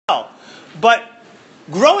But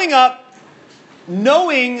growing up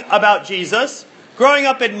knowing about Jesus, growing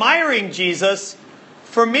up admiring Jesus,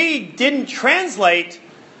 for me didn't translate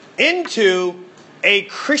into a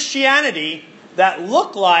Christianity that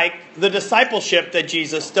looked like the discipleship that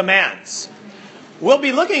Jesus demands. We'll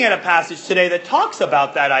be looking at a passage today that talks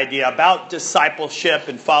about that idea, about discipleship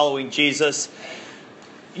and following Jesus.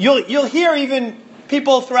 You'll hear even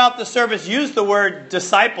people throughout the service use the word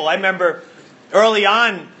disciple. I remember early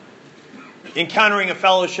on encountering a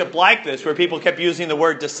fellowship like this where people kept using the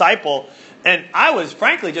word disciple, and I was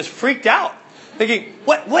frankly just freaked out, thinking,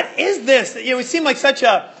 what is this? It seemed like such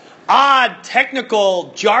a odd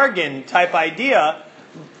technical jargon type idea,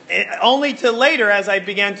 only to later, as I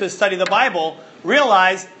began to study the Bible,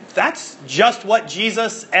 realize that's just what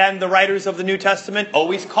Jesus and the writers of the New Testament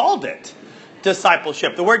always called it,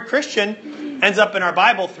 discipleship. The word Christian ends up in our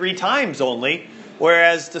Bible 3 times only,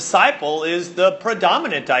 whereas disciple is the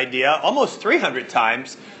predominant idea, almost 300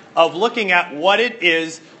 times, of looking at what it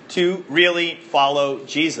is to really follow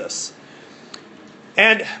Jesus.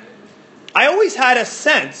 And I always had a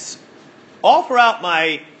sense, all throughout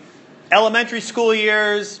my elementary school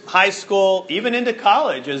years, high school, even into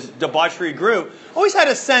college as debauchery grew, always had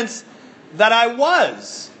a sense that I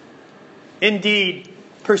was indeed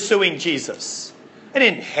pursuing Jesus. I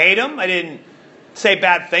didn't hate him. I didn't say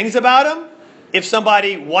bad things about him. If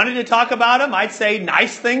somebody wanted to talk about him, I'd say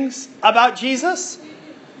nice things about Jesus.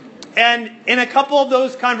 And in a couple of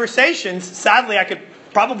those conversations, sadly, I could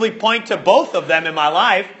probably point to both of them in my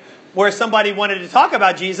life, where somebody wanted to talk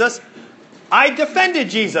about Jesus, I defended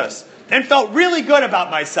Jesus and felt really good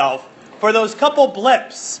about myself for those couple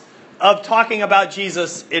blips of talking about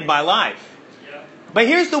Jesus in my life. But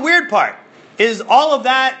here's the weird part, is all of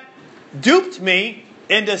that duped me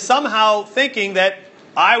into somehow thinking that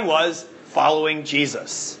I was following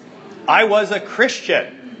Jesus. I was a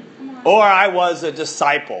Christian, or I was a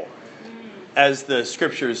disciple, as the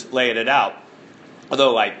scriptures laid it out.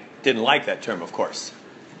 Although I didn't like that term, of course.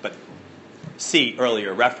 But see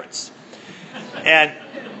earlier reference.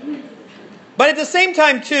 But at the same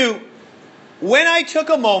time, too, when I took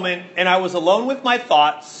a moment and I was alone with my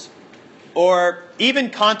thoughts, or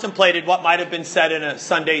even contemplated what might have been said in a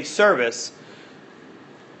Sunday service,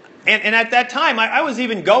 and at that time, I was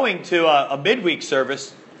even going to a midweek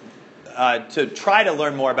service to try to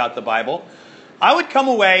learn more about the Bible, I would come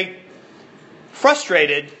away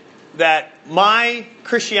frustrated that my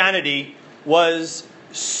Christianity was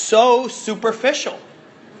so superficial.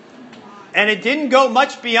 And it didn't go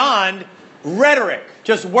much beyond rhetoric,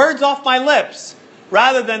 just words off my lips,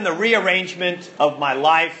 rather than the rearrangement of my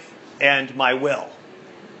life and my will.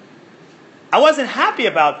 I wasn't happy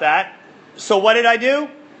about that, so what did I do?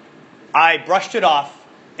 I brushed it off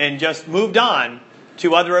and just moved on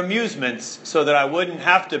to other amusements so that I wouldn't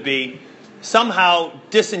have to be somehow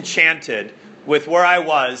disenchanted with where I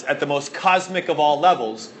was at the most cosmic of all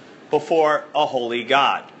levels before a holy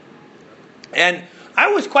God. And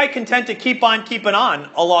I was quite content to keep on keeping on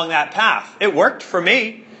along that path. It worked for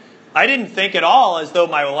me. I didn't think at all as though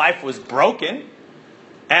my life was broken.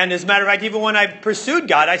 And as a matter of fact, even when I pursued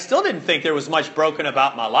God, I still didn't think there was much broken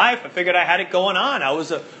about my life. I figured I had it going on. I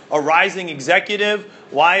was a rising executive,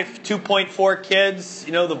 wife, 2.4 kids,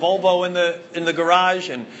 the Volvo in the garage,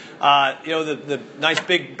 and the nice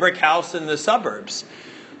big brick house in the suburbs.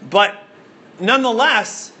 But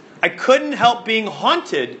nonetheless, I couldn't help being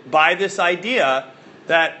haunted by this idea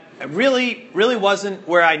that I really wasn't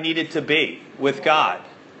where I needed to be with God,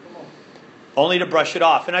 only to brush it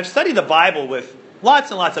off. And I've studied the Bible with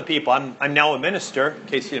lots and lots of people. I'm now a minister, in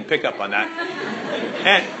case you didn't pick up on that.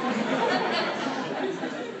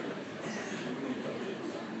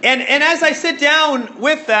 And as I sit down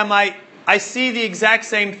with them, I see the exact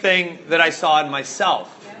same thing that I saw in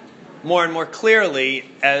myself, more and more clearly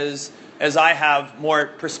as I have more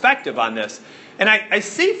perspective on this. And I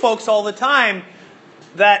see folks all the time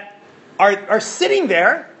that are sitting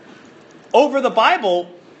there over the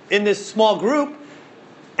Bible in this small group,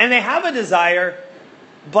 and they have a desire,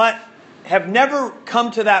 but have never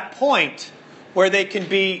come to that point where they can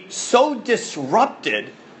be so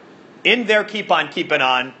disrupted in their keep on keeping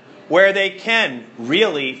on, where they can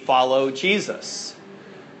really follow Jesus.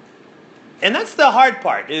 And that's the hard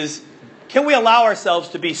part, is can we allow ourselves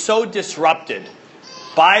to be so disrupted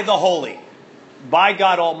by the holy, by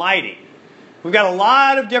God Almighty? We've got a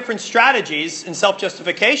lot of different strategies and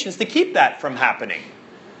self-justifications to keep that from happening.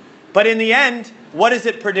 But in the end, what does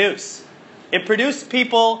it produce? It produced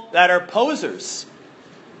people that are posers.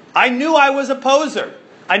 I knew I was a poser.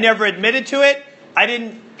 I never admitted to it. I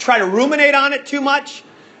didn't try to ruminate on it too much.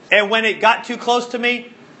 And when it got too close to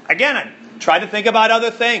me, again, I tried to think about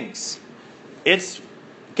other things. It's,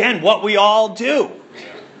 again, what we all do.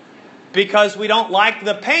 Because we don't like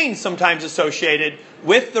the pain sometimes associated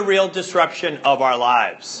with the real disruption of our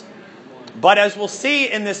lives. But as we'll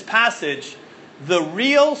see in this passage, the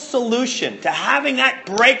real solution to having that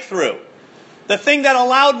breakthrough, the thing that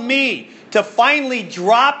allowed me to finally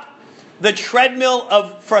drop the treadmill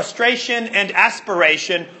of frustration and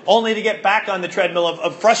aspiration, only to get back on the treadmill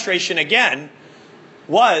of frustration again,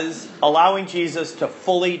 was allowing Jesus to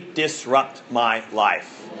fully disrupt my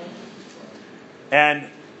life. And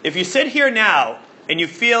if you sit here now and you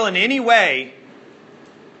feel in any way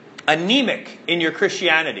anemic in your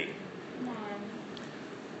Christianity,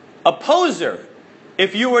 a poser,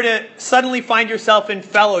 if you were to suddenly find yourself in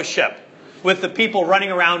fellowship with the people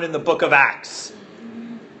running around in the book of Acts,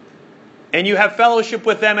 and you have fellowship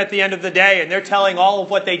with them at the end of the day, and they're telling all of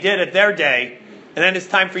what they did at their day, and then it's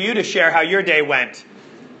time for you to share how your day went.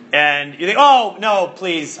 And you think, oh, no,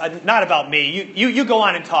 please, not about me. You go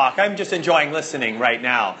on and talk. I'm just enjoying listening right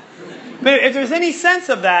now. But if there's any sense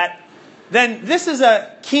of that, then this is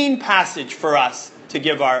a keen passage for us to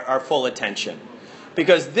give our full attention.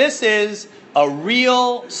 Because this is a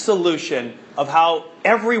real solution of how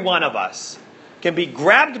every one of us can be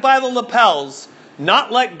grabbed by the lapels,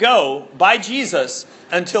 not let go by Jesus,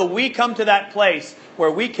 until we come to that place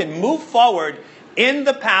where we can move forward in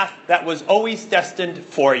the path that was always destined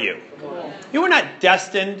for you. You were not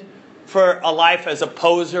destined for a life as a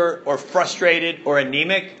poser or frustrated or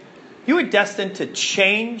anemic. You were destined to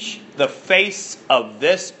change the face of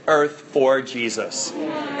this earth for Jesus.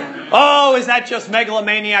 Oh, is that just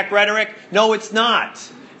megalomaniac rhetoric? No, it's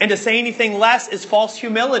not. And to say anything less is false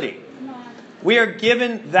humility. We are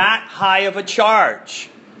given that high of a charge.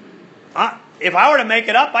 If I were to make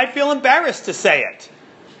it up, I'd feel embarrassed to say it.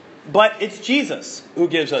 But it's Jesus who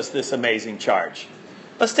gives us this amazing charge.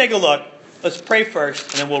 Let's take a look. Let's pray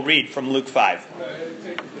first, and then we'll read from Luke 5.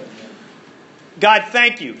 God,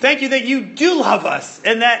 thank you. Thank you that you do love us,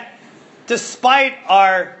 and that despite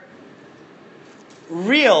our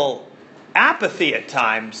real apathy at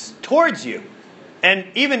times towards you, and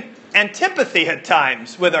even antipathy at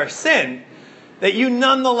times with our sin, that you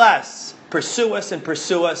nonetheless pursue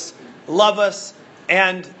us, love us,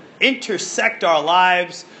 and intersect our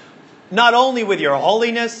lives, not only with your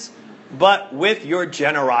holiness, but with your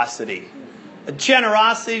generosity. A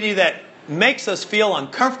generosity that makes us feel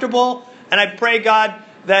uncomfortable, and I pray, God,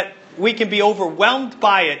 that we can be overwhelmed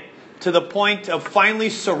by it to the point of finally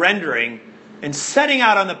surrendering and setting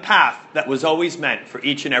out on the path that was always meant for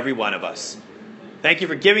each and every one of us. Thank you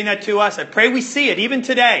for giving that to us. I pray we see it even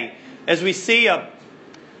today as we see a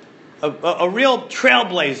real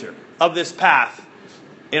trailblazer of this path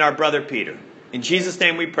in our brother Peter. In Jesus'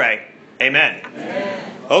 name we pray. Amen.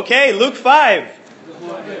 Amen. Okay, Luke 5.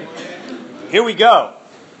 Here we go.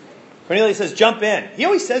 Cornelius says, jump in. He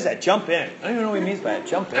always says that, jump in. I don't even know what he means by that,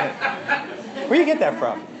 jump in. Where do you get that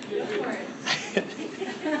from?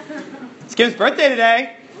 It's Kim's birthday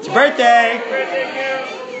today. It's your birthday.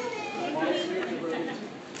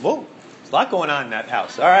 Whoa, there's a lot going on in that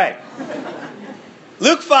house. All right.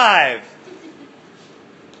 Luke 5.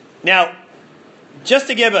 Now, just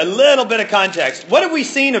to give a little bit of context, what have we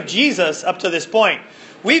seen of Jesus up to this point?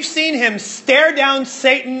 We've seen him stare down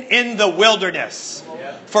Satan in the wilderness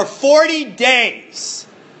for 40 days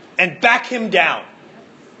and back him down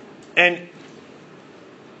and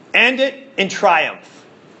end it in triumph.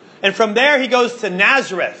 And from there he goes to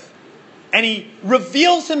Nazareth and he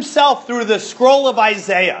reveals himself through the scroll of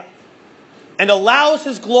Isaiah and allows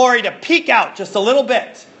his glory to peek out just a little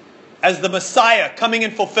bit as the Messiah coming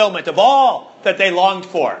in fulfillment of all that they longed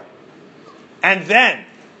for. And then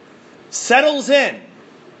settles in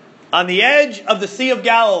on the edge of the Sea of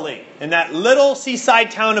Galilee in that little seaside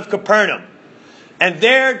town of Capernaum. And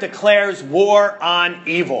there declares war on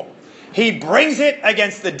evil. He brings it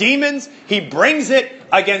against the demons. He brings it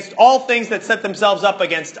against all things that set themselves up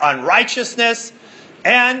against unrighteousness.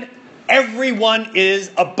 And everyone is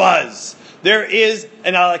abuzz. There is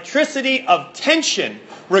an electricity of tension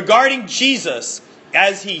regarding Jesus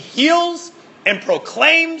as he heals and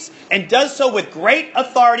proclaims and does so with great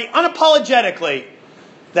authority, unapologetically,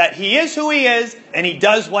 that he is who he is and he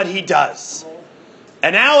does what he does.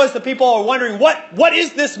 And now as the people are wondering, what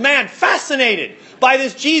is this man? Fascinated by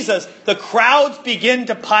this Jesus, the crowds begin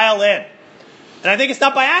to pile in. And I think it's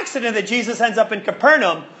not by accident that Jesus ends up in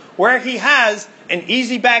Capernaum, where he has an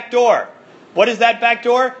easy back door. What is that back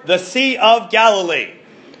door? The Sea of Galilee.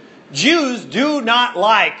 Jews do not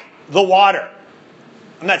like the water.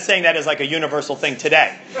 I'm not saying that as like a universal thing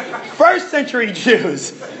today. First century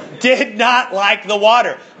Jews did not like the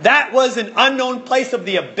water. That was an unknown place of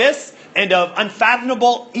the abyss and of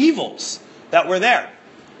unfathomable evils that were there.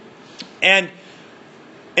 And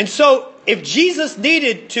so if Jesus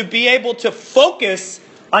needed to be able to focus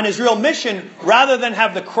on his real mission rather than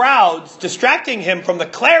have the crowds distracting him from the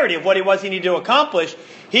clarity of what he needed to accomplish,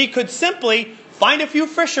 he could simply find a few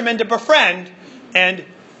fishermen to befriend and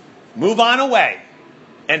move on away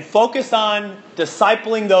and focus on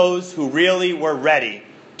discipling those who really were ready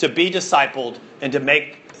to be discipled and to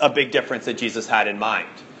make a big difference that Jesus had in mind.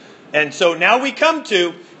 And so now we come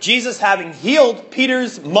to Jesus having healed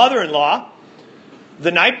Peter's mother-in-law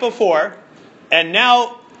the night before, and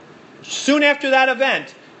now soon after that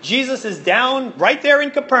event, Jesus is down right there in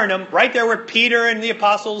Capernaum, right there where Peter and the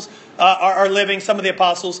apostles are living. Some of the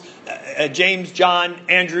apostles, James, John,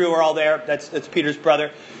 Andrew are all there. That's Peter's brother.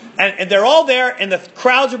 And they're all there, and the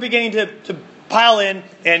crowds are beginning to pile in.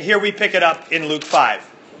 And here we pick it up in Luke 5.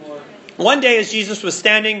 One day as Jesus was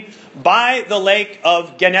standing by the lake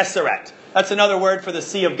of Gennesaret. That's another word for the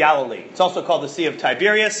Sea of Galilee. It's also called the Sea of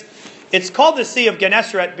Tiberias. It's called the Sea of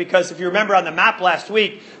Gennesaret because if you remember on the map last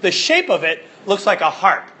week, the shape of it looks like a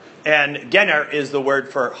harp. And Genner is the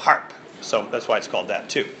word for harp. So that's why it's called that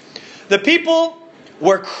too. The people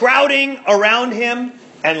were crowding around him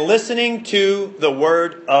and listening to the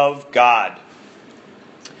word of God.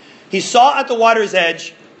 He saw at the water's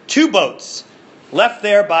edge 2 boats left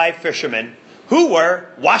there by fishermen who were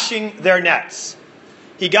washing their nets.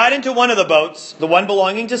 He got into one of the boats, the one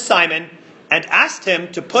belonging to Simon, and asked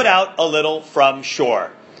him to put out a little from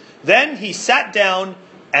shore. Then he sat down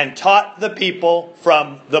and taught the people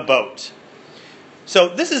from the boat. So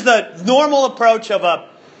this is the normal approach of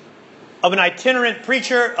an itinerant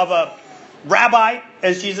preacher, of a rabbi,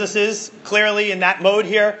 as Jesus is clearly in that mode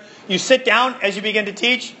here. You sit down as you begin to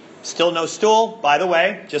teach. Still no stool, by the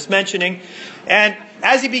way, just mentioning. And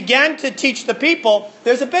as he began to teach the people,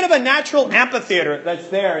 there's a bit of a natural amphitheater that's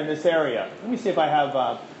there in this area. Let me see if I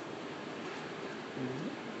have...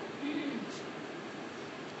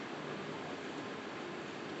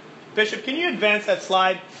 Bishop, can you advance that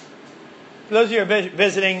slide? For those of you who are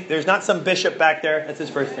visiting, there's not some bishop back there. That's his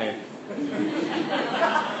first name.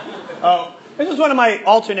 Oh, this is one of my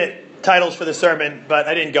alternate titles for the sermon, but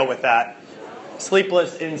I didn't go with that.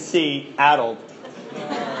 Sleepless in sea, addled.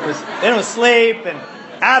 They don't sleep, and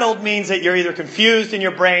addled means that you're either confused in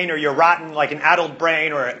your brain or you're rotten, like an addled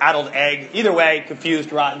brain or an addled egg. Either way,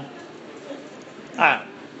 confused, rotten. I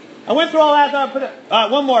went through all that.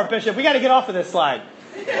 One more, Bishop. We got to get off of this slide.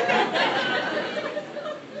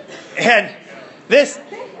 And this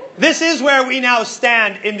is where we now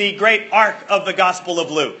stand in the great arc of the Gospel of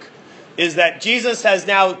Luke, is that Jesus has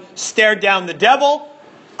now stared down the devil,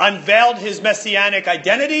 unveiled his messianic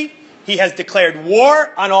identity, he has declared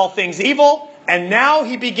war on all things evil, and now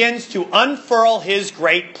he begins to unfurl his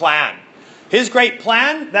great plan. His great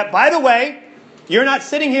plan that, by the way, you're not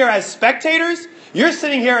sitting here as spectators, you're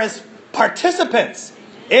sitting here as participants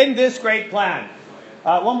in this great plan.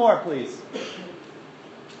 One more, please.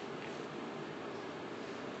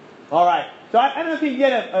 All right. So I don't know if you can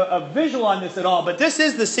get a visual on this at all, but this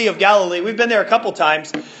is the Sea of Galilee. We've been there a couple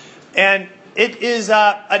times. And it is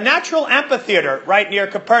a natural amphitheater right near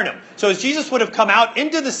Capernaum. So as Jesus would have come out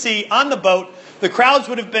into the sea on the boat, the crowds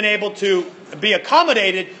would have been able to be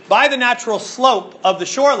accommodated by the natural slope of the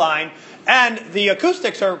shoreline. And the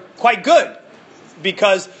acoustics are quite good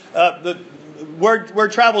because the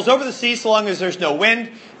word travels over the sea so long as there's no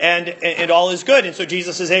wind, and all is good. And so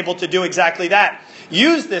Jesus is able to do exactly that.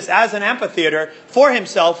 Use this as an amphitheater for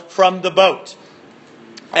himself from the boat.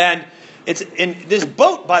 And it's in this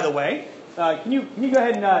boat, by the way. Can you go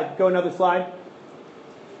ahead and go another slide?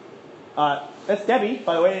 That's Debbie,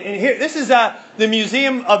 by the way. And here, this is the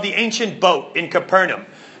Museum of the Ancient Boat in Capernaum.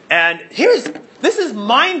 And this is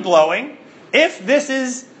mind-blowing if this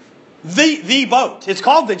is the boat. It's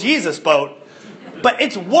called the Jesus boat, but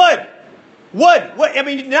it's wood. Wood. I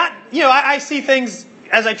mean, I see things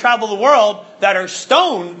as I travel the world that are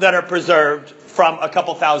stone that are preserved from a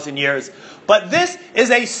couple thousand years. But this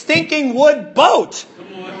is a stinking wood boat.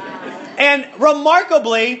 And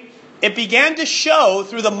remarkably, it began to show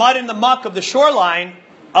through the mud and the muck of the shoreline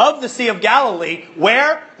of the Sea of Galilee,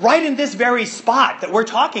 where? Right in this very spot that we're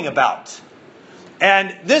talking about.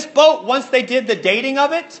 And this boat, once they did the dating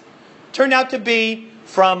of it, turned out to be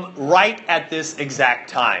from right at this exact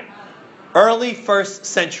time. Early 1st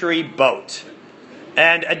century boat.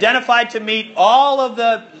 And identified to meet all of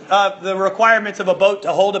the requirements of a boat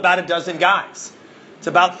to hold about a dozen guys. It's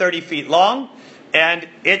about 30 feet long. And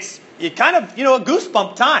it's kind of, a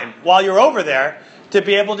goosebump time while you're over there to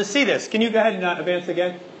be able to see this. Can you go ahead and advance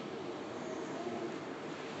again?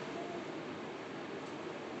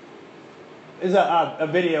 There's a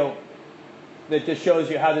video that just shows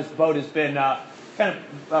you how this boat has been kind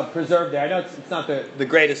of preserved there. I know it's not the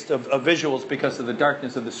greatest of visuals because of the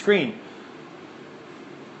darkness of the screen.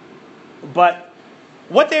 But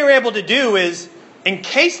what they were able to do is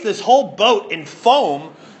encase this whole boat in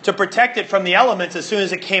foam to protect it from the elements as soon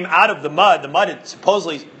as it came out of the mud. The mud had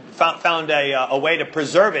supposedly found a way to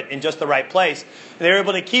preserve it in just the right place. And they were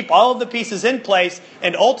able to keep all of the pieces in place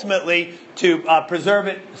and ultimately to preserve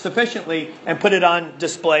it sufficiently and put it on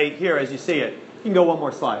display here as you see it. You can go one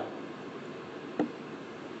more slide.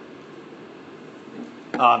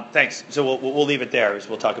 Thanks. So we'll leave it there.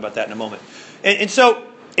 We'll talk about that in a moment. And so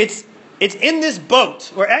it's in this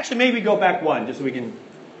boat, or actually maybe go back one just so we can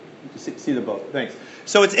see the boat. Thanks.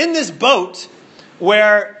 So it's in this boat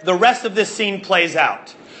where the rest of this scene plays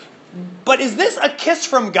out. But is this a kiss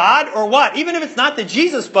from God or what? Even if it's not the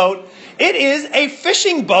Jesus boat, it is a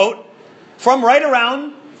fishing boat from right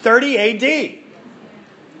around 30 AD.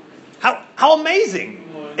 How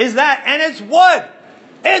amazing is that? And it's wood.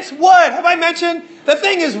 It's wood. Have I mentioned? The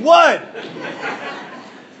thing is wood.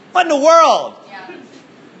 What in the world?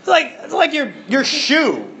 It's like your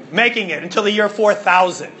shoe making it until the year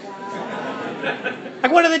 4000.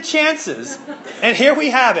 Like, what are the chances? And here we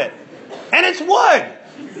have it. And it's wood.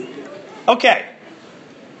 Okay.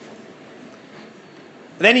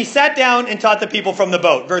 Then he sat down and taught the people from the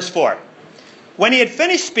boat. Verse 4. When he had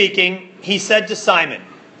finished speaking, he said to Simon,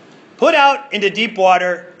 "Put out into deep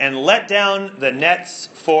water and let down the nets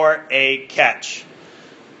for a catch."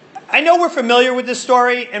 I know we're familiar with this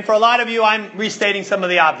story, and for a lot of you, I'm restating some of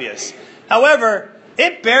the obvious. However,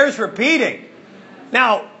 it bears repeating.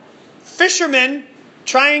 Now, fishermen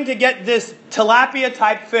trying to get this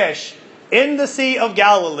tilapia-type fish in the Sea of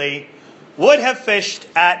Galilee would have fished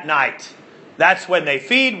at night. That's when they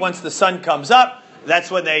feed. Once the sun comes up, that's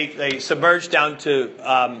when they submerge down to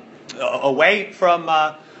away from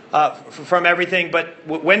everything. But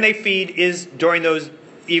when they feed is during those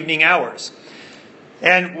evening hours,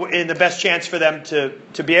 and in the best chance for them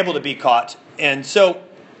to be able to be caught. And so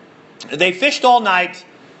they fished all night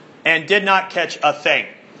and did not catch a thing.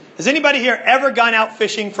 Has anybody here ever gone out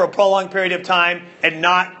fishing for a prolonged period of time and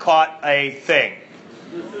not caught a thing?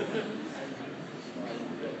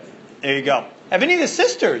 There you go. Have any of the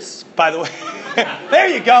sisters, by the way? There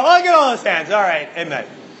you go. Oh, look at all those hands. All right. Amen.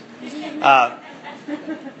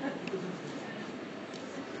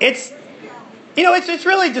 It's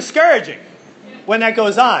really discouraging when that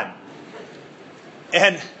goes on.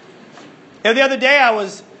 And the other day I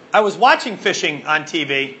was watching fishing on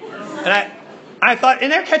TV, and I thought,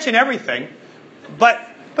 and they're catching everything, but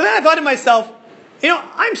then I thought to myself,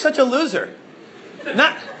 I'm such a loser.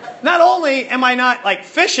 Not only am I not like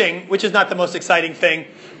fishing, which is not the most exciting thing,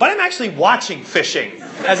 but I'm actually watching fishing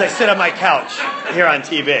as I sit on my couch here on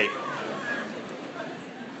TV.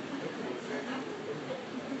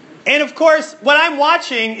 And of course, what I'm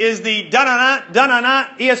watching is the dun-na-na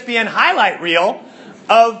ESPN highlight reel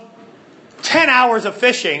of 10 hours of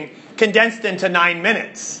fishing condensed into 9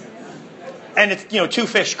 minutes. And it's, 2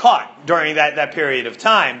 fish caught during that period of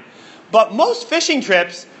time. But most fishing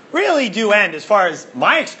trips really do end, as far as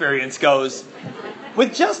my experience goes,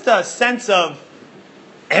 with just a sense of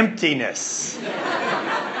emptiness.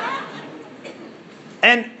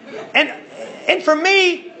 And for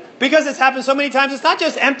me, because it's happened so many times, it's not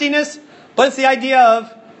just emptiness, but it's the idea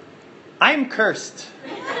of, I'm cursed.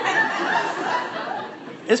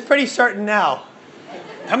 It's pretty certain now.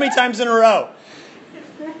 How many times in a row?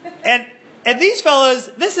 And these fellas,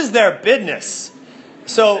 this is their business.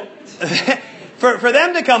 So for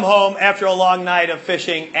them to come home after a long night of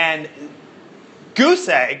fishing and goose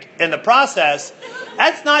egg in the process,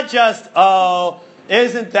 that's not just, oh,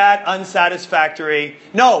 isn't that unsatisfactory?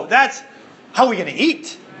 No, that's, how are we going to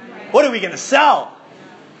eat? What are we going to sell?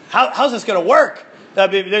 How's this going to work?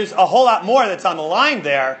 There's a whole lot more that's on the line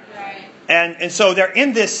there. And so they're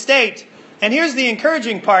in this state. And here's the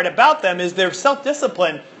encouraging part about them is their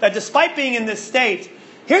self-discipline, that despite being in this state,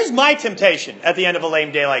 here's my temptation at the end of a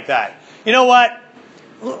lame day like that. You know what?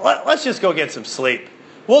 Let's just go get some sleep.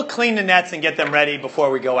 We'll clean the nets and get them ready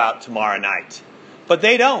before we go out tomorrow night. But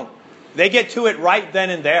they don't. They get to it right then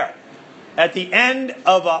and there. At the end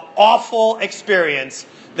of an awful experience,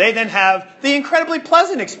 they then have the incredibly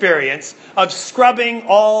pleasant experience of scrubbing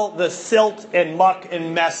all the silt and muck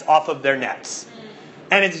and mess off of their nets.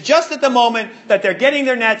 And it's just at the moment that they're getting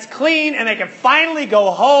their nets clean and they can finally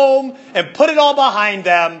go home and put it all behind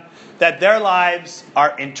them that their lives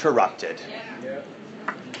are interrupted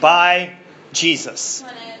by Jesus.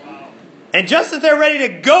 And just as they're ready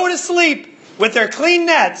to go to sleep with their clean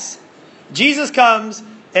nets, Jesus comes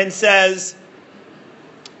and says,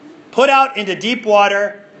 "Put out into deep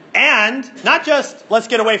water And not just, let's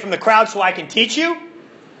get away from the crowd so I can teach you.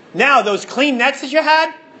 Now, those clean nets that you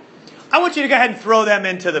had, I want you to go ahead and throw them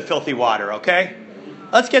into the filthy water, okay?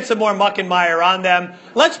 Let's get some more muck and mire on them.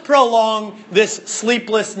 Let's prolong this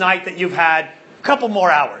sleepless night that you've had a couple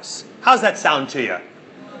more hours. How's that sound to you?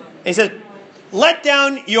 He says, let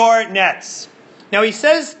down your nets. Now he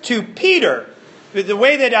says to Peter, the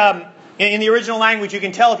way that in the original language you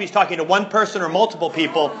can tell if he's talking to one person or multiple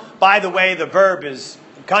people by the way the verb is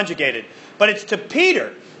conjugated. But it's to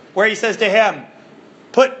Peter where he says to him,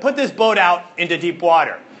 put this boat out into deep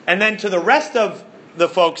water. And then to the rest of the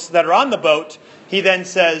folks that are on the boat, he then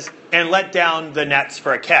says, and let down the nets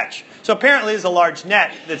for a catch. So apparently there's a large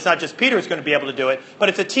net. It's not just Peter who's going to be able to do it, but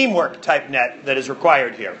it's a teamwork type net that is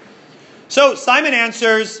required here. So Simon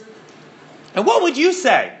answers, and what would you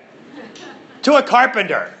say to a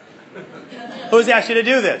carpenter who's asked you to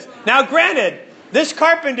do this? Now granted, this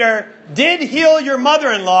carpenter did heal your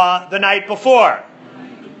mother-in-law the night before.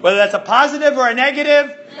 Whether that's a positive or a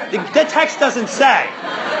negative, the text doesn't say.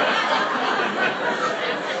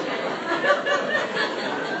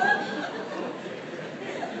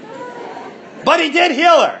 But he did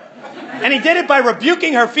heal her. And he did it by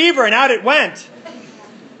rebuking her fever, and out it went.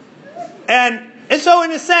 And so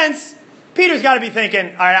in a sense, Peter's got to be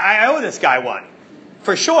thinking, I owe this guy one.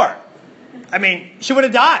 For sure. I mean, she would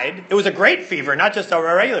have died. It was a great fever, not just a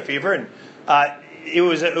regular fever. And it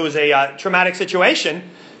was a traumatic situation.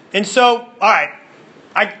 And so, all right,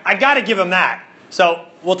 I got to give him that. So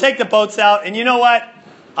we'll take the boats out. And you know what?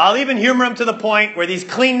 I'll even humor him to the point where these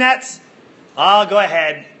clean nets, I'll go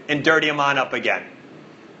ahead and dirty them on up again.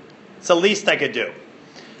 It's the least I could do.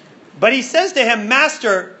 But he says to him,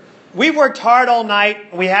 Master, we worked hard all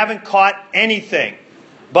night. We haven't caught anything.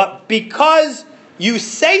 But because you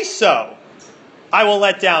say so, I will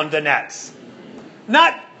let down the nets.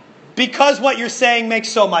 Not because what you're saying makes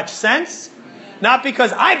so much sense. Not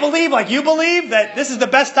because I believe, like you believe, that this is the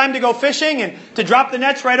best time to go fishing and to drop the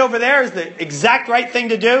nets right over there is the exact right thing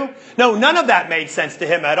to do. No, none of that made sense to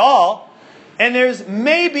him at all. And there's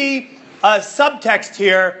maybe a subtext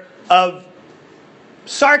here of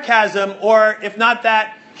sarcasm, or if not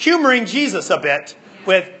that, humoring Jesus a bit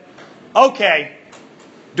with, okay,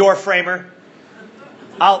 door framer,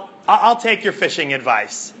 I'll take your fishing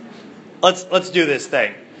advice. Let's do this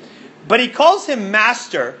thing. But he calls him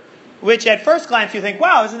master, which at first glance you think,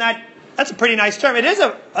 wow, that's a pretty nice term. It is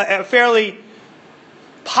a fairly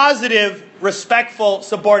positive, respectful,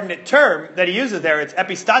 subordinate term that he uses there. It's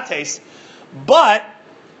epistates. But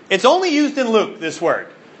it's only used in Luke, this word.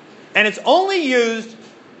 And it's only used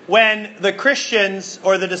when the Christians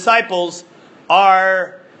or the disciples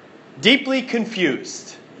are deeply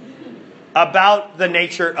confused about the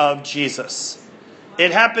nature of Jesus.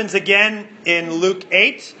 It happens again in Luke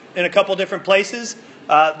 8 in a couple different places.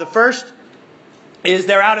 The first is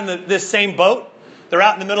they're out in this same boat. They're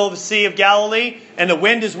out in the middle of the Sea of Galilee, and the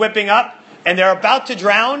wind is whipping up, and they're about to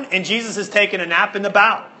drown, and Jesus is taking a nap in the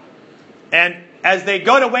bow. And as they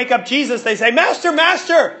go to wake up Jesus, they say, Master,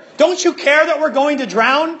 Master, don't you care that we're going to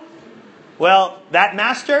drown? Well, that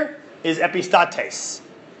master is epistates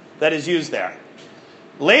that is used there.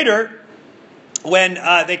 Later, when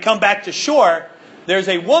they come back to shore, there's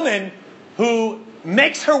a woman who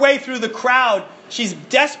makes her way through the crowd. She's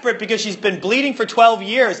desperate because she's been bleeding for 12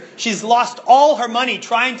 years. She's lost all her money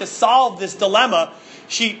trying to solve this dilemma.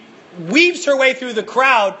 She weaves her way through the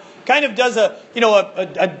crowd, kind of does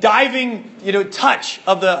a diving touch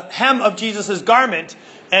of the hem of Jesus' garment,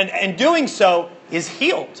 and doing so is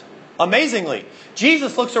healed. Amazingly.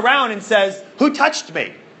 Jesus looks around and says, who touched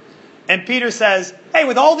me? And Peter says, hey,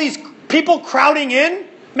 with all these people crowding in,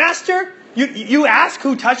 Master, you ask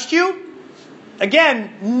who touched you?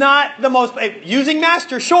 Again, not the most, using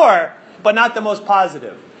master, sure, but not the most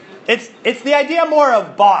positive. It's the idea more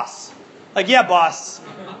of boss. Like, yeah, boss,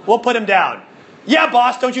 we'll put him down. Yeah,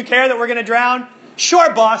 boss, don't you care that we're going to drown?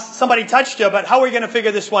 Sure, boss, somebody touched you, but how are we going to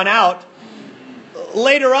figure this one out?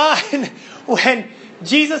 Later on, when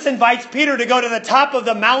Jesus invites Peter to go to the top of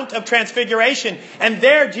the Mount of Transfiguration, and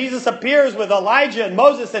there Jesus appears with Elijah and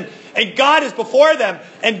Moses, and God is before them,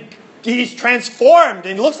 and he's transformed,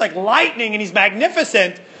 and he looks like lightning, and he's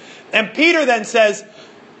magnificent. And Peter then says,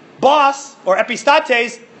 boss, or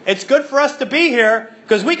epistates, it's good for us to be here,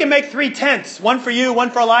 because we can make 3 tents. One for you, one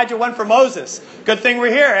for Elijah, one for Moses. Good thing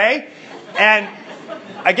we're here, eh? And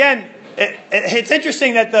again, it's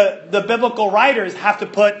interesting that the biblical writers have to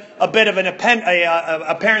put a bit of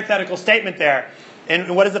a parenthetical statement there.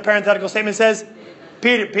 And what does the parenthetical statement says?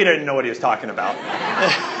 Peter didn't know what he was talking about.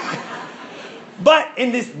 But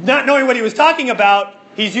in this not knowing what he was talking about,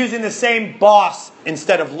 he's using the same boss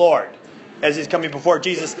instead of Lord. as he's coming before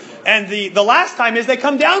Jesus. And the last time is they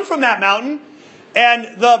come down from that mountain,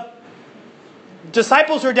 and the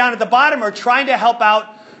disciples who are down at the bottom are trying to help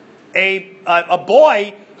out a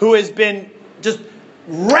boy who has been just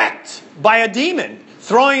wrecked by a demon,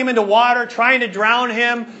 throwing him into water, trying to drown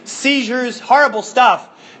him, seizures, horrible stuff.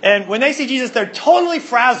 And when they see Jesus, they're totally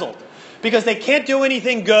frazzled because they can't do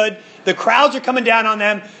anything good. The crowds are coming down on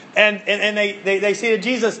them, and they say to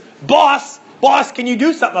Jesus, Boss, can you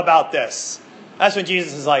do something about this? That's when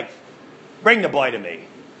Jesus is like, bring the boy to me.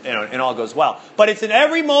 And all goes well. But it's in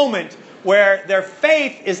every moment where their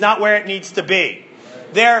faith is not where it needs to be.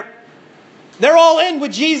 They're all in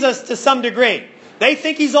with Jesus to some degree. They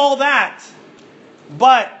think he's all that.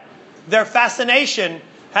 But their fascination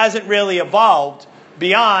hasn't really evolved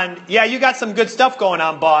beyond, yeah, you got some good stuff going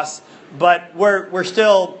on, boss, but we're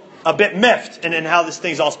still a bit miffed in how this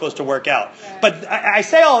thing's all supposed to work out. But I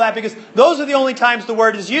say all that because those are the only times the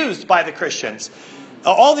word is used by the Christians.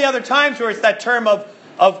 All the other times where it's that term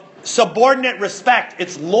of subordinate respect,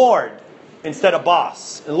 it's Lord instead of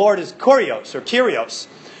boss. And Lord is kurios or Kyrios.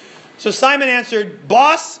 So Simon answered,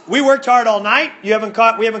 Boss, we worked hard all night. We haven't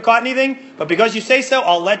caught anything, but because you say so,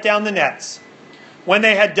 I'll let down the nets. When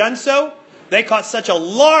they had done so, they caught such a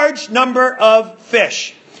large number of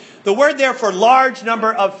fish. The word there for large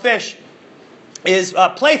number of fish is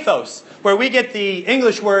plethos, where we get the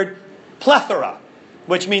English word plethora,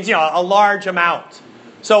 which means, a large amount.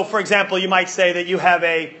 So, for example, you might say that you have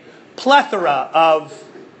a plethora of,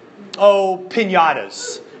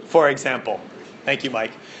 piñatas, for example. Thank you,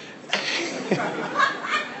 Mike.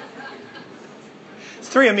 It's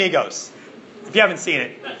Three Amigos, if you haven't seen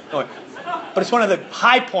it. But it's one of the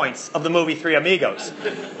high points of the movie Three Amigos,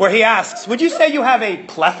 where he asks, would you say you have a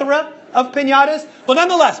plethora of piñatas? Well,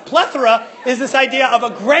 nonetheless, plethora is this idea of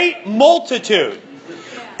a great multitude.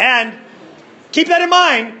 And keep that in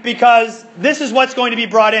mind, because this is what's going to be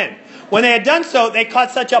brought in. When they had done so, they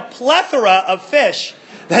caught such a plethora of fish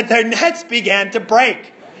that their nets began to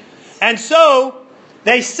break. And so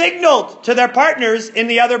they signaled to their partners in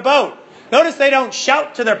the other boat. Notice they don't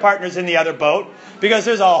shout to their partners in the other boat, because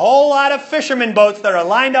there's a whole lot of fishermen boats that are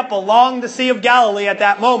lined up along the Sea of Galilee at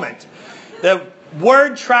that moment. The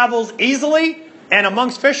word travels easily, and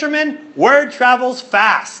amongst fishermen, word travels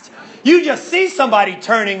fast. You just see somebody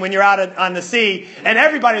turning when you're out on the sea, and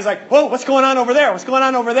everybody's like, whoa, what's going on over there? What's going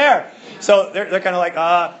on over there? So they're kind of like,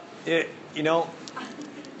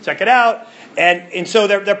 check it out. And so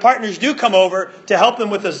their partners do come over to help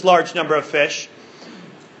them with this large number of fish.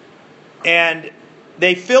 And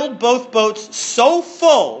they filled both boats so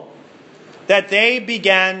full that they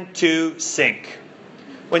began to sink.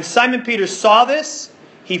 When Simon Peter saw this,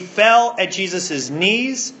 he fell at Jesus'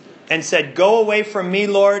 knees and said, Go away from me,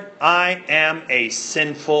 Lord, I am a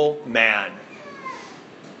sinful man.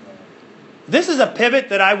 This is a pivot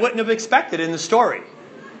that I wouldn't have expected in the story.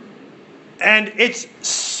 And it's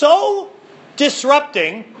so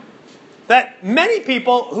disrupting that many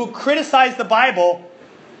people who criticize the Bible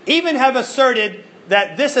even have asserted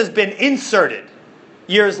that this has been inserted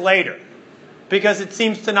years later, because it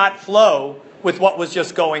seems to not flow with what was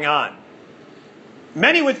just going on.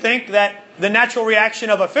 Many would think that the natural reaction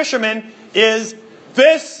of a fisherman is,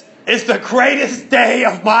 this is the greatest day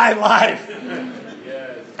of my life.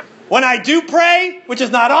 When I do pray, which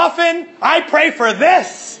is not often, I pray for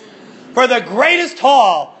this, for the greatest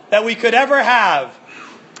haul that we could ever have.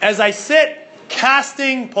 As I sit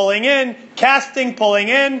casting, pulling in,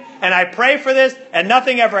 and I pray for this, and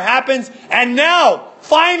nothing ever happens. And now,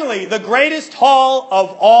 finally, the greatest haul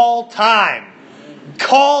of all time.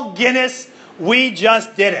 Call Guinness, we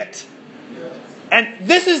just did it. And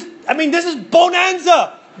this is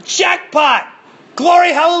bonanza, jackpot,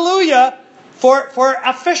 glory, hallelujah, for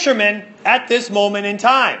a fisherman at this moment in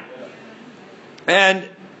time. And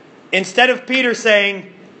instead of Peter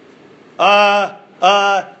saying,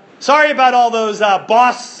 sorry about all those,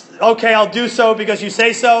 boss, okay, I'll do so because you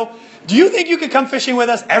say so. Do you think you could come fishing with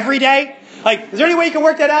us every day? Like, is there any way you can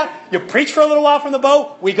work that out? You preach for a little while from the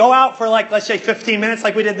boat. We go out for let's say 15 minutes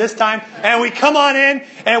like we did this time. And we come on in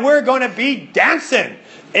and we're going to be dancing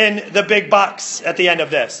in the big bucks at the end of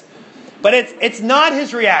this. But it's not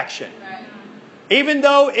his reaction. Even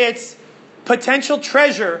though it's potential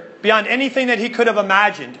treasure beyond anything that he could have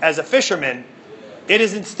imagined as a fisherman, it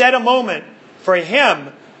is instead a moment for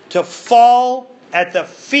him to fall at the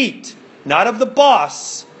feet, not of the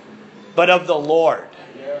boss, but of the Lord.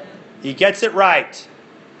 He gets it right.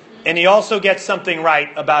 And he also gets something right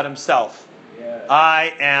about himself.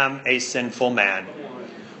 I am a sinful man.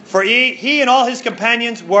 For he and all his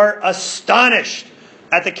companions were astonished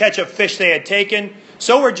at the catch of fish they had taken.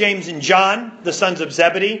 So were James and John, the sons of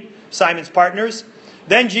Zebedee, Simon's partners.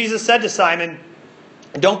 Then Jesus said to Simon,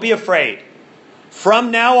 "Don't be afraid. From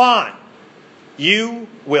now on, you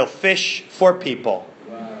will fish for people."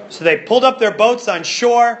 Wow. So they pulled up their boats on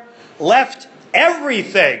shore, left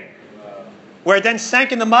everything, where it then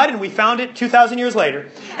sank in the mud, and we found it 2,000 years later,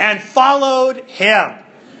 and followed him.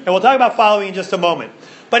 And we'll talk about following in just a moment.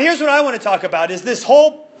 But here's what I want to talk about, is this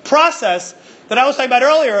whole process that I was talking about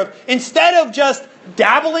earlier, of instead of just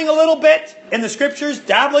dabbling a little bit in the scriptures,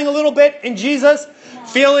 dabbling a little bit in Jesus,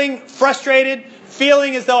 feeling frustrated,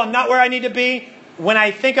 feeling as though I'm not where I need to be, when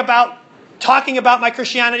I think about talking about my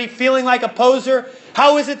Christianity, feeling like a poser,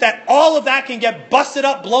 how is it that all of that can get busted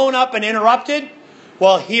up, blown up, and interrupted?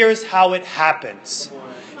 Well, here's how it happens.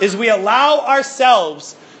 Is we allow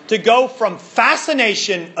ourselves to go from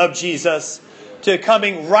fascination of Jesus to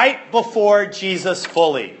coming right before Jesus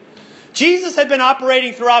fully. Jesus had been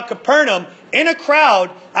operating throughout Capernaum in a crowd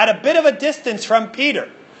at a bit of a distance from Peter.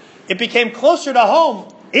 It became closer to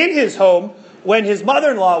home, in his home, when his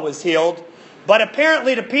mother-in-law was healed. But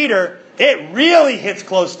apparently to Peter, it really hits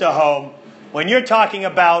close to home when you're talking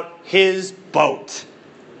about his boat.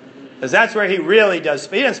 Because that's where he really does.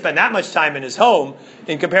 He doesn't spend that much time in his home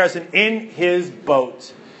in comparison in his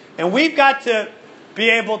boat. And we've got to be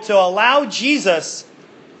able to allow Jesus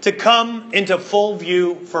to come into full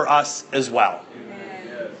view for us as well.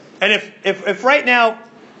 And if right now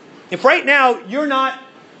you're not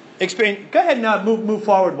experiencing, go ahead and move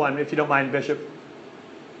forward one if you don't mind, Bishop.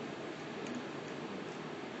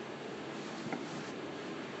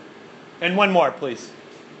 And one more, please.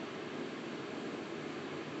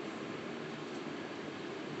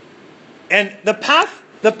 And the path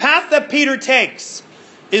that Peter takes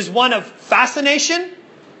is one of fascination.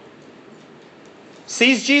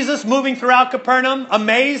 Sees Jesus moving throughout Capernaum,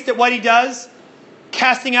 amazed at what he does,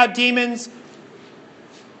 casting out demons,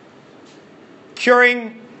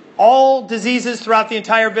 curing all diseases throughout the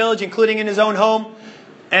entire village, including in his own home.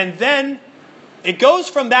 And then it goes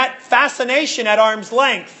from that fascination at arm's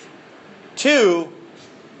length to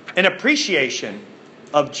an appreciation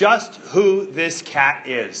of just who this cat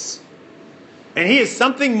is. And he is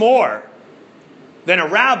something more than a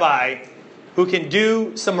rabbi who can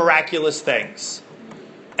do some miraculous things.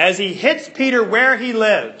 As he hits Peter where he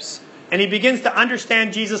lives, and he begins to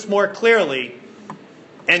understand Jesus more clearly,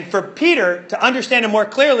 and for Peter to understand him more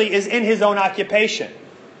clearly is in his own occupation.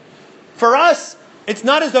 For us, it's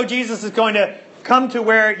not as though Jesus is going to come to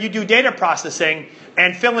where you do data processing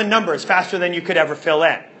and fill in numbers faster than you could ever fill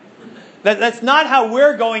in. That's not how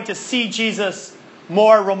we're going to see Jesus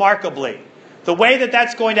more remarkably. The way that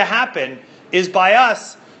that's going to happen is by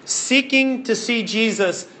us seeking to see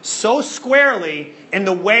Jesus so squarely in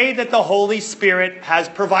the way that the Holy Spirit has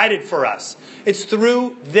provided for us. It's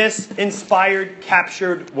through this inspired,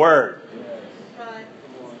 captured word.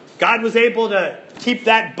 God was able to keep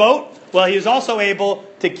that boat. Well, he was also able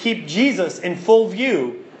to keep Jesus in full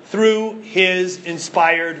view through his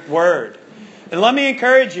inspired word. And let me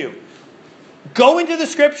encourage you. Go into the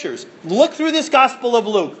scriptures. Look through this Gospel of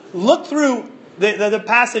Luke. Look through the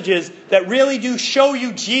passages that really do show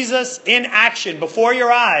you Jesus in action before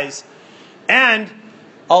your eyes, and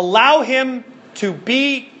allow him to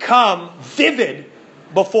become vivid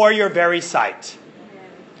before your very sight.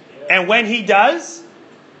 And when he does,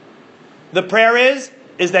 the prayer is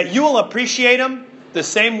that you will appreciate him the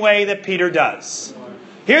same way that Peter does.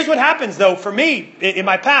 Here's what happens, though, for me in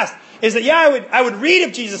my past, is that, I would read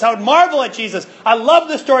of Jesus. I would marvel at Jesus. I love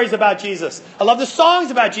the stories about Jesus. I love the songs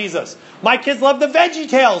about Jesus. My kids love the Veggie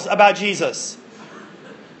Tales about Jesus.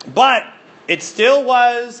 But it still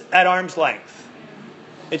was at arm's length.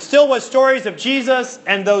 It still was stories of Jesus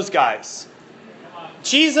and those guys.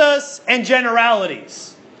 Jesus and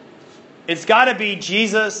generalities. It's got to be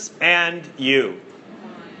Jesus and you.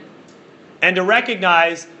 And to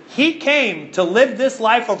recognize he came to live this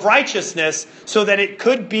life of righteousness so that it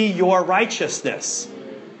could be your righteousness.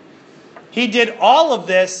 He did all of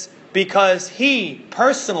this because he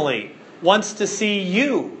personally wants to see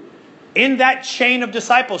you in that chain of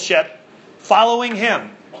discipleship, following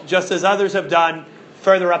him, just as others have done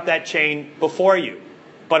further up that chain before you,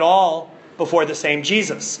 but all before the same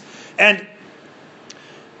Jesus. And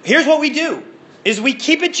here's what we do, is we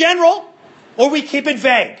keep it general or we keep it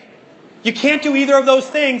vague. You can't do either of those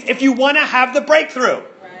things if you want to have the breakthrough.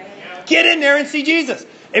 Right. Get in there and see Jesus.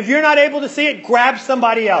 If you're not able to see it, grab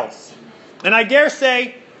somebody else. And I dare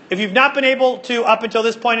say, if you've not been able to up until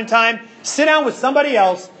this point in time, sit down with somebody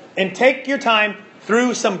else and take your time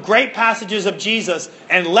through some great passages of Jesus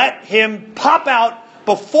and let him pop out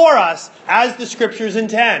before us as the scriptures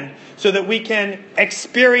intend, so that we can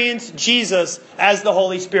experience Jesus as the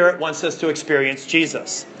Holy Spirit wants us to experience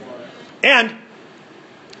Jesus. And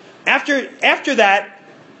after that,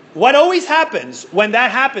 what always happens when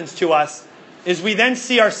that happens to us is we then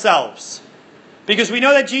see ourselves. Because we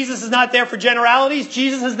know that Jesus is not there for generalities.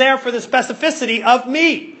 Jesus is there for the specificity of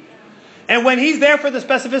me. And when he's there for the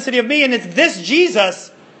specificity of me, and it's this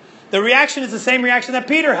Jesus, the reaction is the same reaction that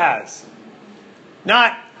Peter has.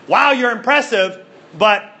 Not, wow, you're impressive,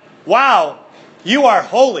 but wow, you are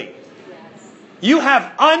holy. You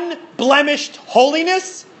have unblemished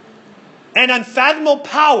holiness and unfathomable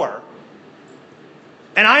power.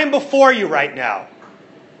 And I am before you right now.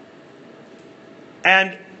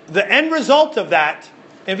 And the end result of that,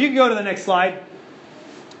 if you can go to the next slide.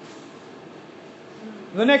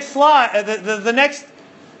 The next slide, the next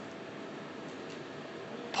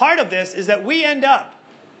part of this is that we end up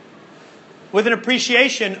with an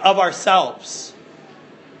appreciation of ourselves.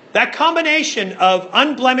 That combination of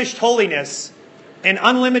unblemished holiness and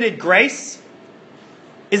unlimited grace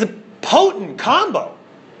is a potent combo.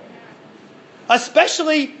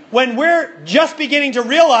 Especially when we're just beginning to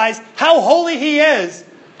realize how holy he is,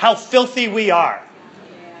 how filthy we are.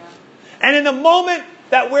 And in the moment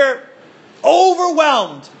that we're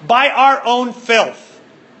overwhelmed by our own filth,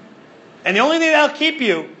 and the only thing that'll keep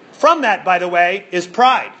you from that, by the way, is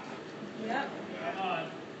pride.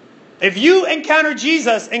 If you encounter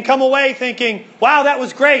Jesus and come away thinking, wow, that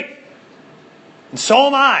was great, and so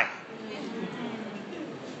am I,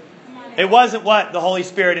 it wasn't what the Holy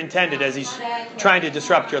Spirit intended as he's trying to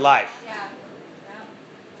disrupt your life.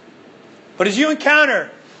 But as you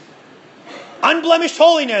encounter unblemished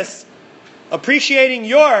holiness, appreciating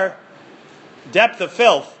your depth of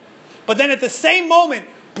filth, but then at the same moment,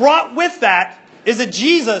 brought with that is a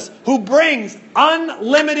Jesus who brings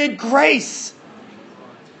unlimited grace.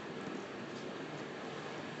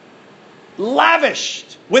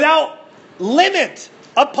 Lavished without limit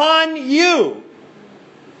upon you.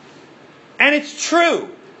 And it's true.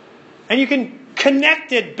 And you can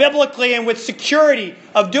connect it biblically and with security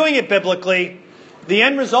of doing it biblically. The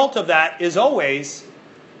end result of that is always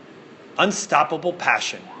unstoppable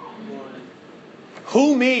passion.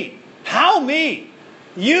 Who me? How me?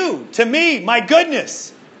 You to me, my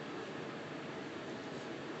goodness.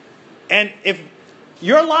 And if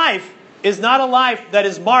your life is not a life that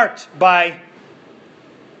is marked by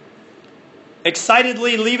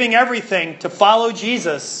excitedly leaving everything to follow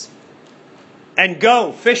Jesus and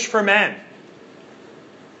go fish for men.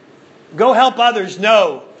 Go help others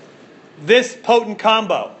know this potent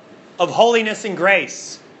combo of holiness and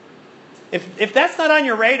grace. If that's not on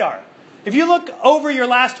your radar, if you look over your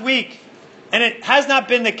last week and it has not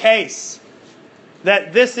been the case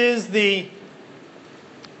that this is the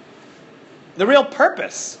real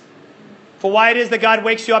purpose for why it is that God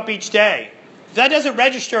wakes you up each day. If that doesn't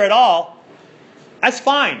register at all, that's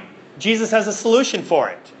fine. Jesus has a solution for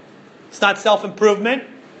it. It's not self-improvement.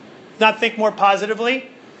 It's not think more positively.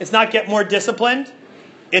 It's not get more disciplined.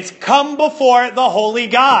 It's come before the holy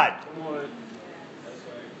God.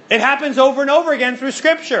 It happens over and over again through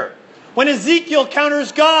Scripture. When Ezekiel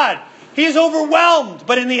counters God, he is overwhelmed.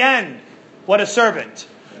 But in the end, what a servant.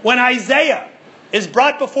 When Isaiah is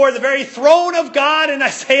brought before the very throne of God in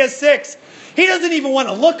Isaiah 6, he doesn't even want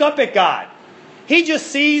to look up at God. He just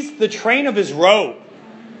sees the train of his robe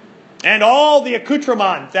and all the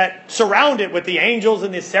accoutrements that surround it with the angels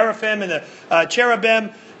and the seraphim and the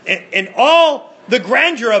cherubim and all the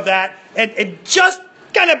grandeur of that, and just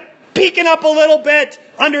kind of peeking up a little bit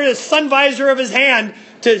under the sun visor of his hand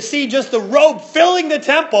to see just the robe filling the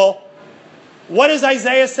temple. What does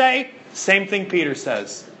Isaiah say? Same thing Peter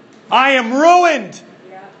says. I am ruined.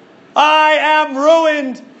 I am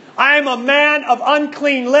ruined. I am a man of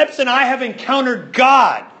unclean lips, and I have encountered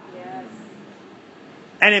God. Yes.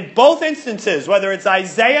 And in both instances, whether it's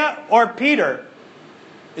Isaiah or Peter,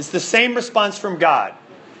 it's the same response from God.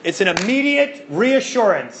 It's an immediate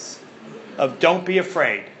reassurance of don't be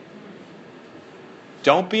afraid.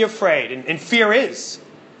 Don't be afraid. And fear is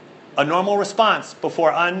a normal response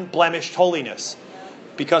before unblemished holiness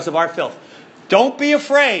because of our filth. Don't be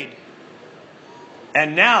afraid.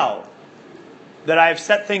 And now that I have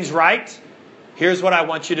set things right, here's what I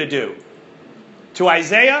want you to do. To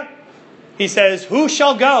Isaiah, he says, who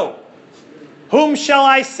shall go? Whom shall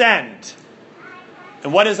I send?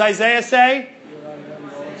 And what does Isaiah say?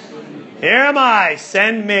 Here am I,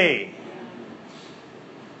 send me.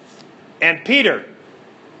 And Peter,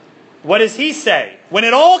 what does he say? When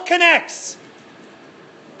it all connects,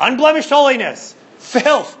 unblemished holiness,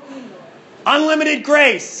 filth, unlimited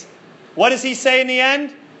grace, what does he say in the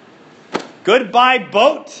end? Goodbye,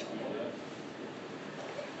 boat.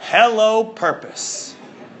 Hello, purpose.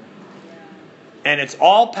 And it's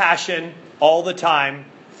all passion all the time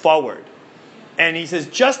forward. And he says,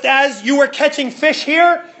 just as you were catching fish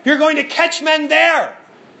here, you're going to catch men there.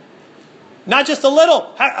 Not just a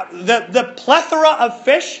little. The plethora of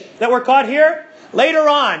fish that were caught here, later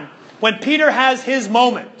on, when Peter has his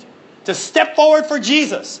moment to step forward for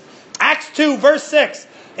Jesus, Acts 2, verse 6,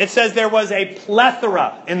 it says there was a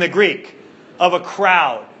plethora in the Greek of a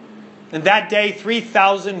crowd. And that day,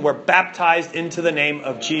 3,000 were baptized into the name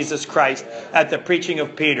of Jesus Christ at the preaching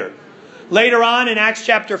of Peter. Later on in Acts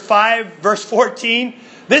chapter 5, verse 14,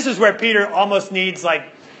 this is where Peter almost needs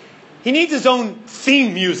he needs his own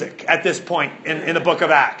theme music at this point in the book of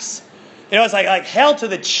Acts. It's like Hail to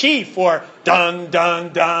the Chief or dun,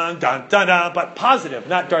 dun, dun, dun, dun, dun, but positive,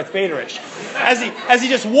 not Darth Vader-ish. As he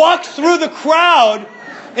just walks through the crowd,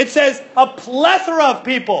 it says a plethora of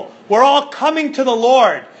people were all coming to the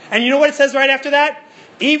Lord. And you know what it says right after that?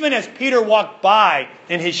 Even as Peter walked by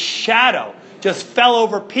and his shadow just fell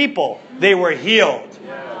over people, they were healed.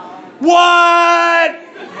 What?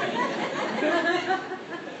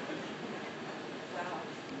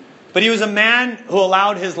 But he was a man who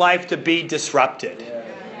allowed his life to be disrupted.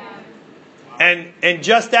 And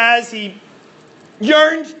just as he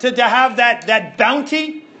yearned to have that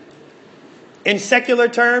bounty in secular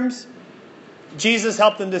terms, Jesus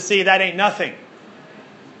helped him to see that ain't nothing.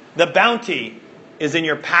 The bounty is in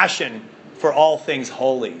your passion for all things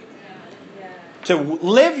holy. To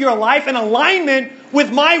live your life in alignment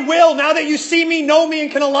with my will now that you see me, know me,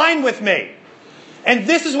 and can align with me. And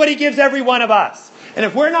this is what he gives every one of us. And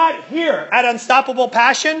if we're not here at Unstoppable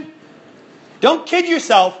Passion, don't kid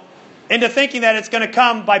yourself into thinking that it's going to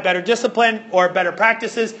come by better discipline or better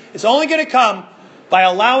practices. It's only going to come by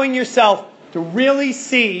allowing yourself to really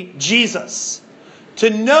see Jesus. To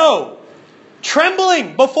know,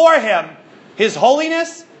 trembling before him, his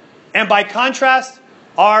holiness, and by contrast,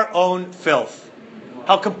 our own filth.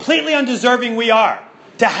 How completely undeserving we are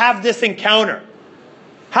to have this encounter.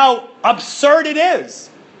 How absurd it is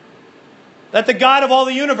that the God of all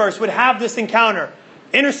the universe would have this encounter,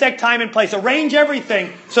 intersect time and place, arrange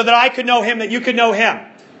everything so that I could know him, that you could know him.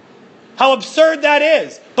 How absurd that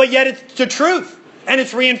is. But yet it's the truth. And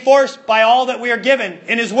it's reinforced by all that we are given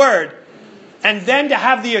in his word. And then to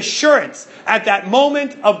have the assurance at that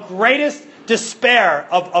moment of greatest despair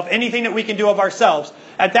of anything that we can do of ourselves,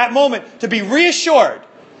 at that moment to be reassured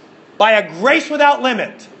by a grace without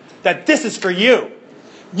limit that this is for you.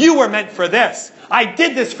 You were meant for this. I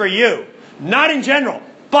did this for you. Not in general,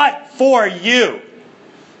 but for you.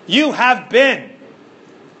 You have been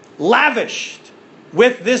lavished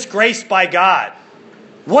with this grace by God.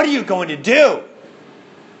 What are you going to do?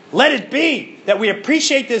 Let it be that we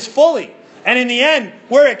appreciate this fully. And in the end,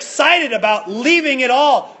 we're excited about leaving it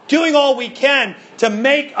all, doing all we can to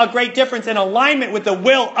make a great difference in alignment with the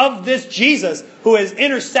will of this Jesus who has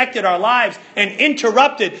intersected our lives and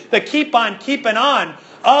interrupted the keep on keeping on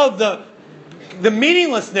of the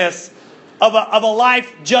meaninglessness of a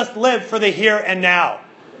life just lived for the here and now.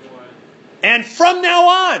 And from now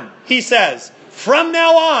on, he says, from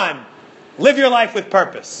now on, live your life with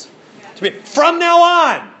purpose. From now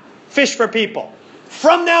on, fish for people.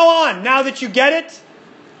 From now on, now that you get it,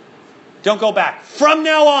 don't go back. From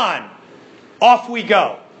now on, off we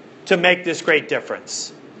go to make this great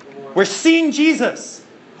difference. We're seeing Jesus.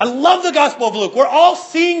 I love the Gospel of Luke. We're all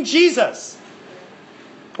seeing Jesus.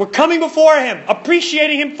 We're coming before him,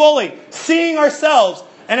 appreciating him fully, seeing ourselves,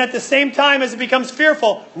 and at the same time as it becomes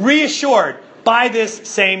fearful, reassured by this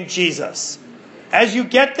same Jesus. As you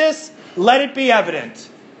get this, let it be evident.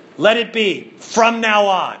 Let it be from now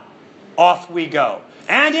on. Off we go.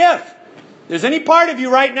 And if there's any part of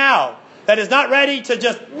you right now that is not ready to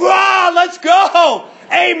just, let's go.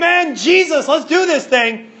 Amen, Jesus, let's do this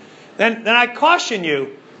thing. Then I caution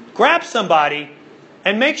you, grab somebody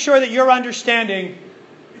and make sure that you're understanding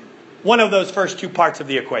one of those first two parts of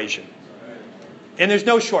the equation. And there's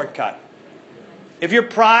no shortcut. If your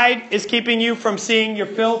pride is keeping you from seeing your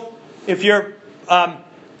filth, if your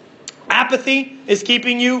apathy is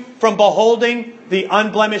keeping you from beholding the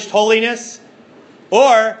unblemished holiness,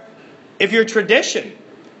 or if your tradition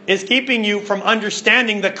is keeping you from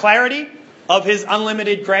understanding the clarity of his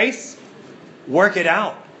unlimited grace, work it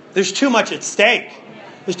out. There's too much at stake.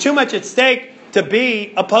 There's too much at stake to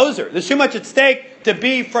be a poser. There's too much at stake to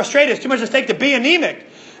be frustrated. There's too much at stake to be anemic.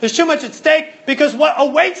 There's too much at stake because what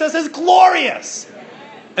awaits us is glorious.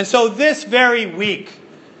 And so this very week,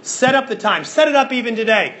 set up the time, set it up even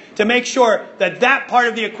today, to make sure that that part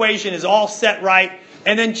of the equation is all set right.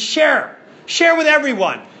 And then share with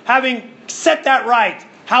everyone, having set that right,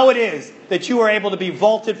 how it is that you are able to be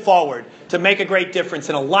vaulted forward to make a great difference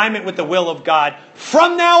in alignment with the will of God.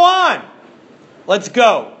 From now on, let's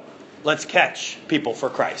go let's catch people for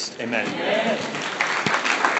Christ. Amen.